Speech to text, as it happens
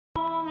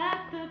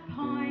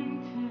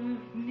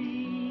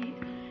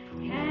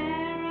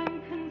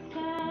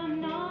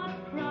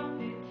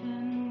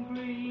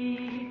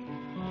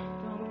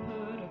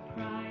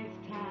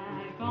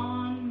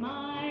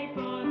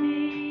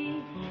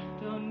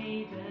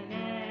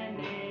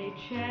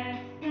NHS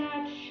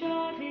that's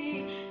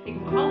shoddy,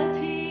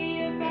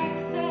 equality of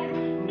access,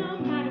 no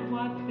matter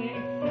what they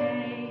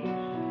say,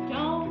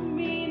 don't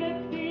mean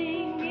a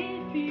thing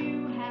if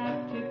you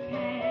have to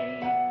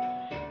pay,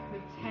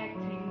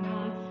 protecting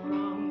us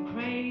from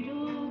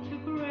cradle to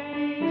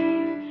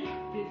grave,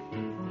 this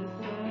is the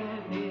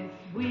service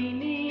we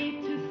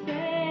need to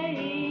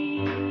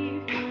save.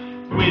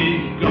 We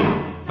got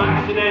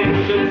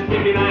vaccinations,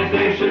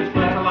 immunisations,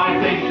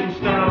 fertilisations,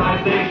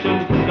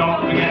 sterilisations,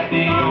 don't forget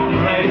the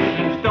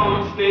operations,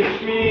 don't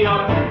stitch me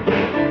up.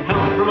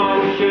 Health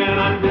promotion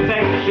and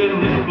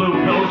protection, little blue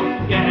pills,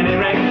 get an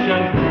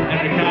erection,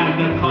 every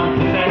kind of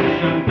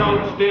contraception,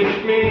 don't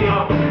stitch me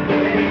up.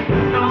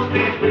 Don't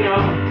stitch me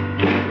up,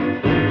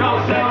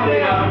 don't sell me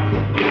up,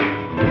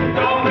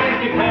 don't make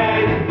me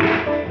pay,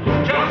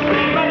 just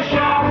scream and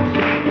shout,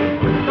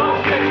 don't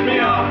stitch me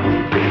up,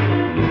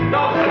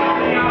 don't sell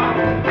me up,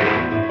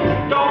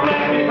 don't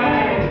make me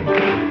pay,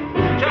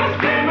 just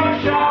scream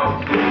and shout.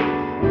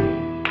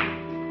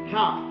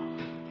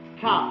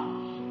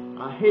 Cuts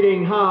are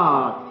hitting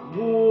hard,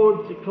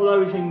 wards are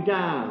closing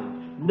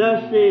down,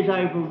 nurses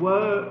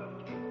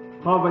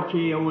overworked,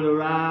 poverty all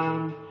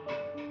around.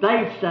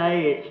 They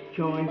say it's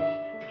choice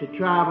to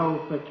travel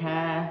for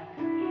care.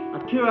 A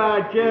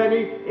 2-hour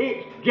journey,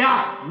 it's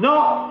just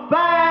not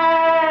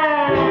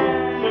fair!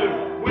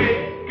 We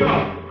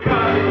got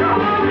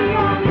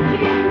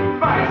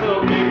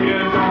vital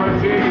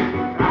immunity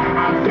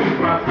and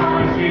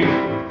superauthority.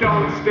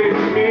 Don't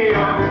stitch me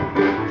up.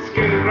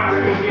 Skin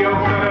grasping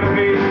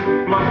physiotherapy,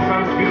 blood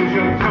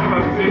transfusion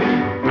company.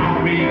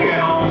 Don't we get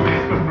all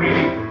this for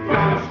free?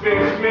 Don't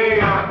stitch me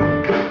up.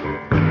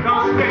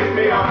 Don't stitch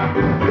me up.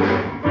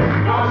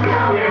 Don't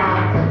sell me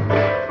out.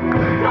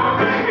 Don't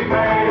make me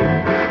pay.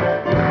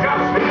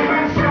 Just scream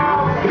and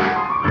shout.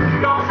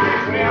 Don't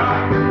stitch me up.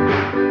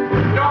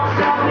 Don't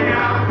sell me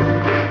out.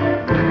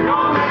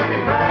 Don't make me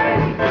pay.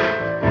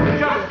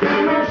 Just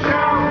scream and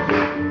shout.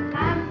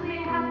 And we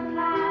have a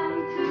plan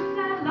to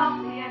sell off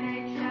the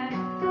NHS.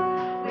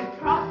 With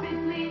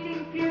profits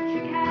leading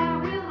future care,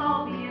 we'll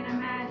all be in a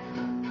mess.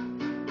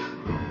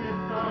 The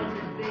thought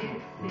of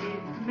this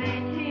is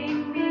making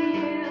me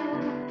ill.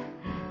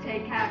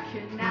 Take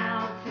action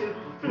now to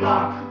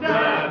block the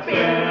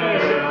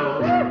bill.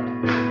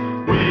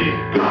 We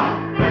got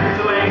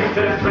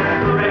ventilators,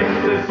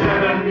 respirators,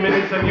 7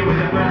 minutes of you with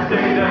a first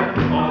aider.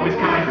 Always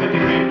carries the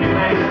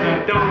defibrillator.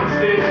 Don't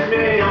stitch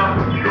me